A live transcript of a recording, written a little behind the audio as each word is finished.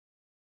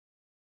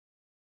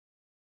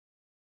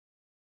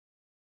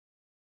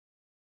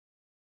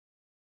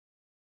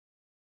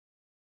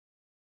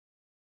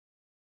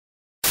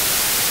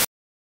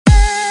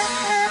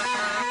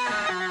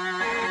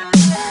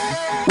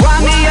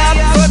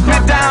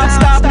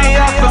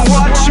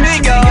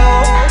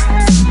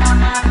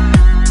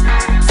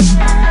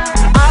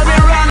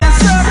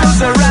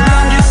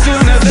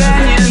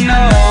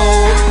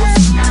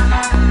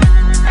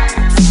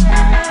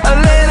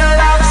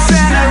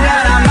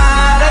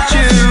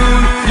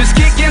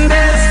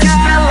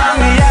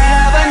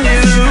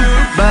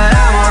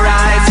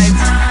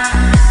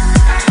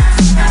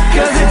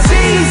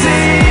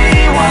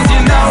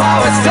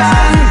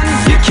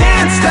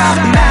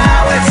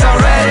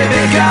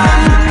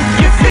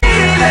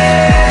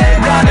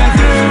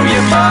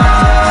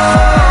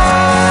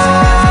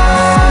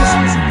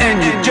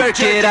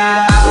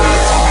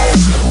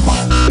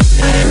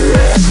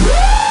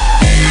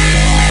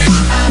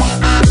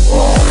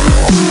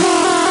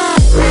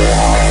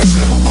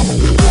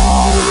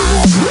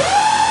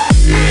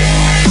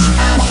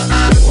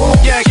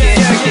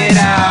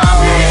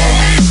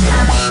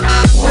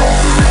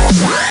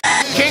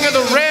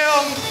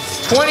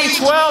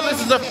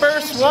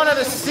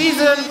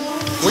season.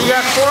 We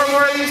got 4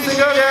 more of these to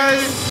go,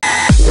 guys.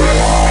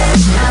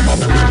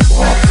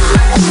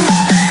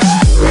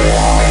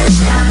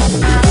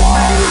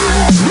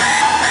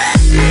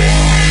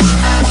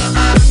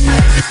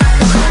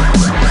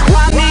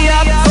 Wind me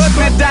up, put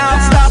me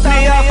down, stop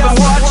me up and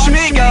watch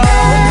me go.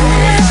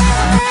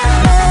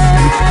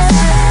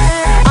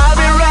 I'll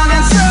be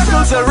running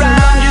circles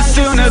around you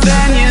sooner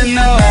than you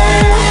know.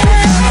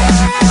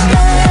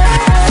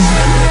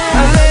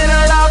 A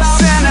little off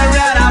center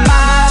and I'm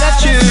out of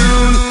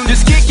tune,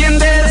 just kicking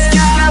this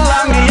can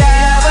along the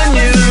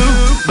avenue,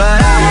 but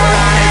I'm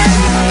alright.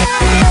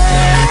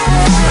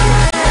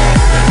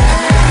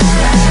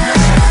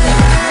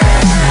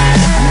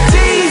 It's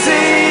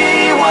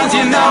easy once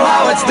you know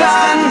how it's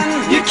done.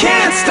 You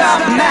can't stop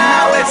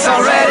now, it's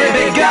already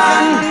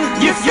begun.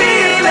 You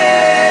feel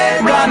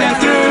it running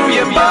through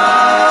your bones,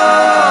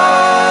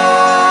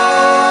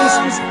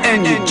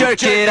 and you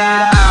jerk it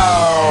out.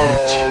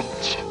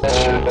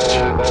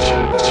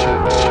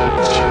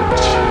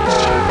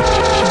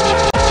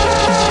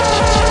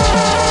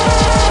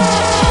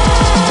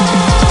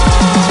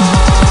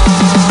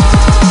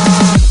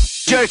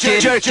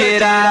 Jerk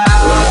it out.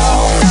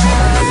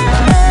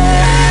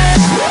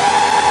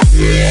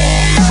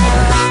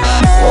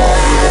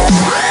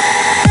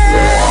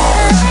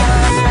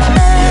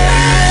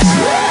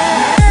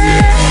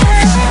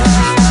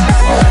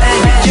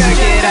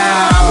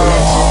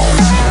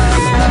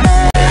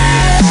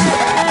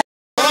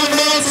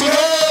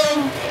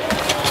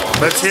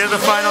 Let's hear the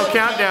final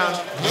countdown.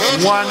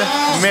 1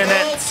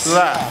 minute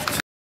left.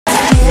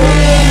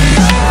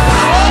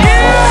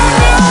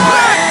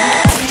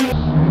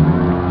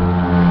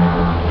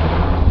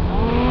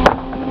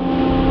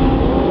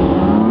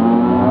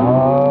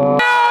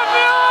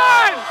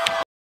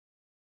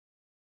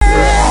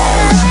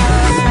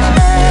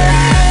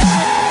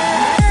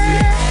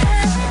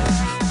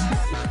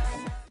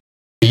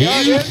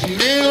 Youth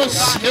new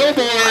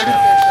snowboard,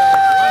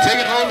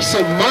 taking home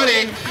some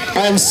money.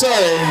 I'm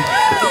sorry,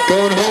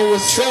 going home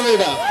with some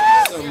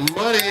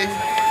money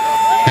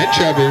and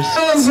Trevor's.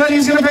 That's what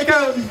he's gonna pick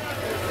out.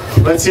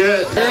 Let's hear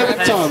it.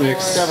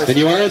 Atomics. Then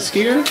you are a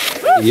skier?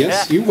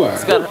 Yes, you are.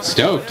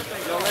 Stoked.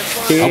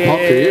 I'll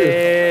pump for you.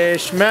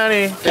 Cash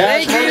money.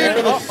 Cash money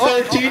for the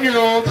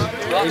 13-year-old.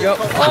 There you go.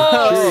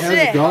 Oh, sure he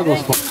has the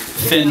goggles.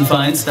 Finn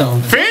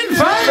Finestone. Finn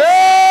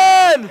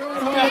Finestone!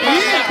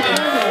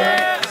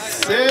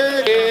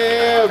 Sick.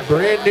 Yeah,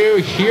 brand new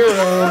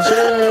hero.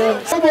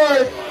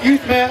 Snowboard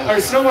youth man, or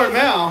snowboard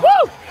man.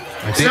 Woo!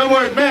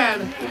 Snowboard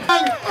man.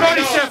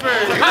 Cody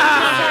Shepherd.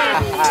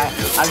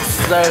 I'm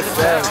so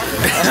sad.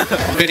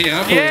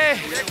 Video. Yeah.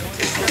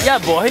 Yeah,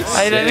 boy.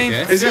 I mean,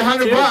 Is it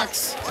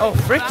 $100? oh,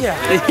 frick yeah.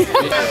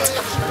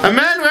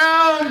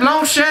 Emmanuel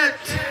Blanchette.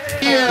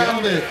 Yeah.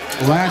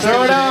 Last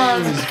Throw it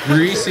on. was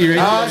greasy right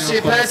Oh,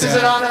 she places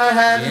it on her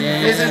head.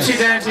 Yeah. Isn't she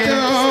dainty?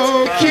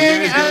 Oh, The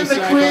king and the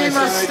queen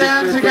must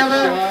stand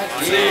together.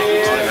 I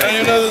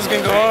didn't know this was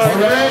gonna go on.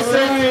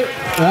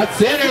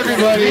 That's it,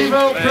 everybody.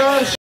 Evo Pro.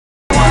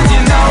 Once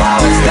you know how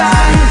it's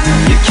done,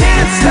 you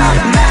can't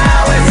stop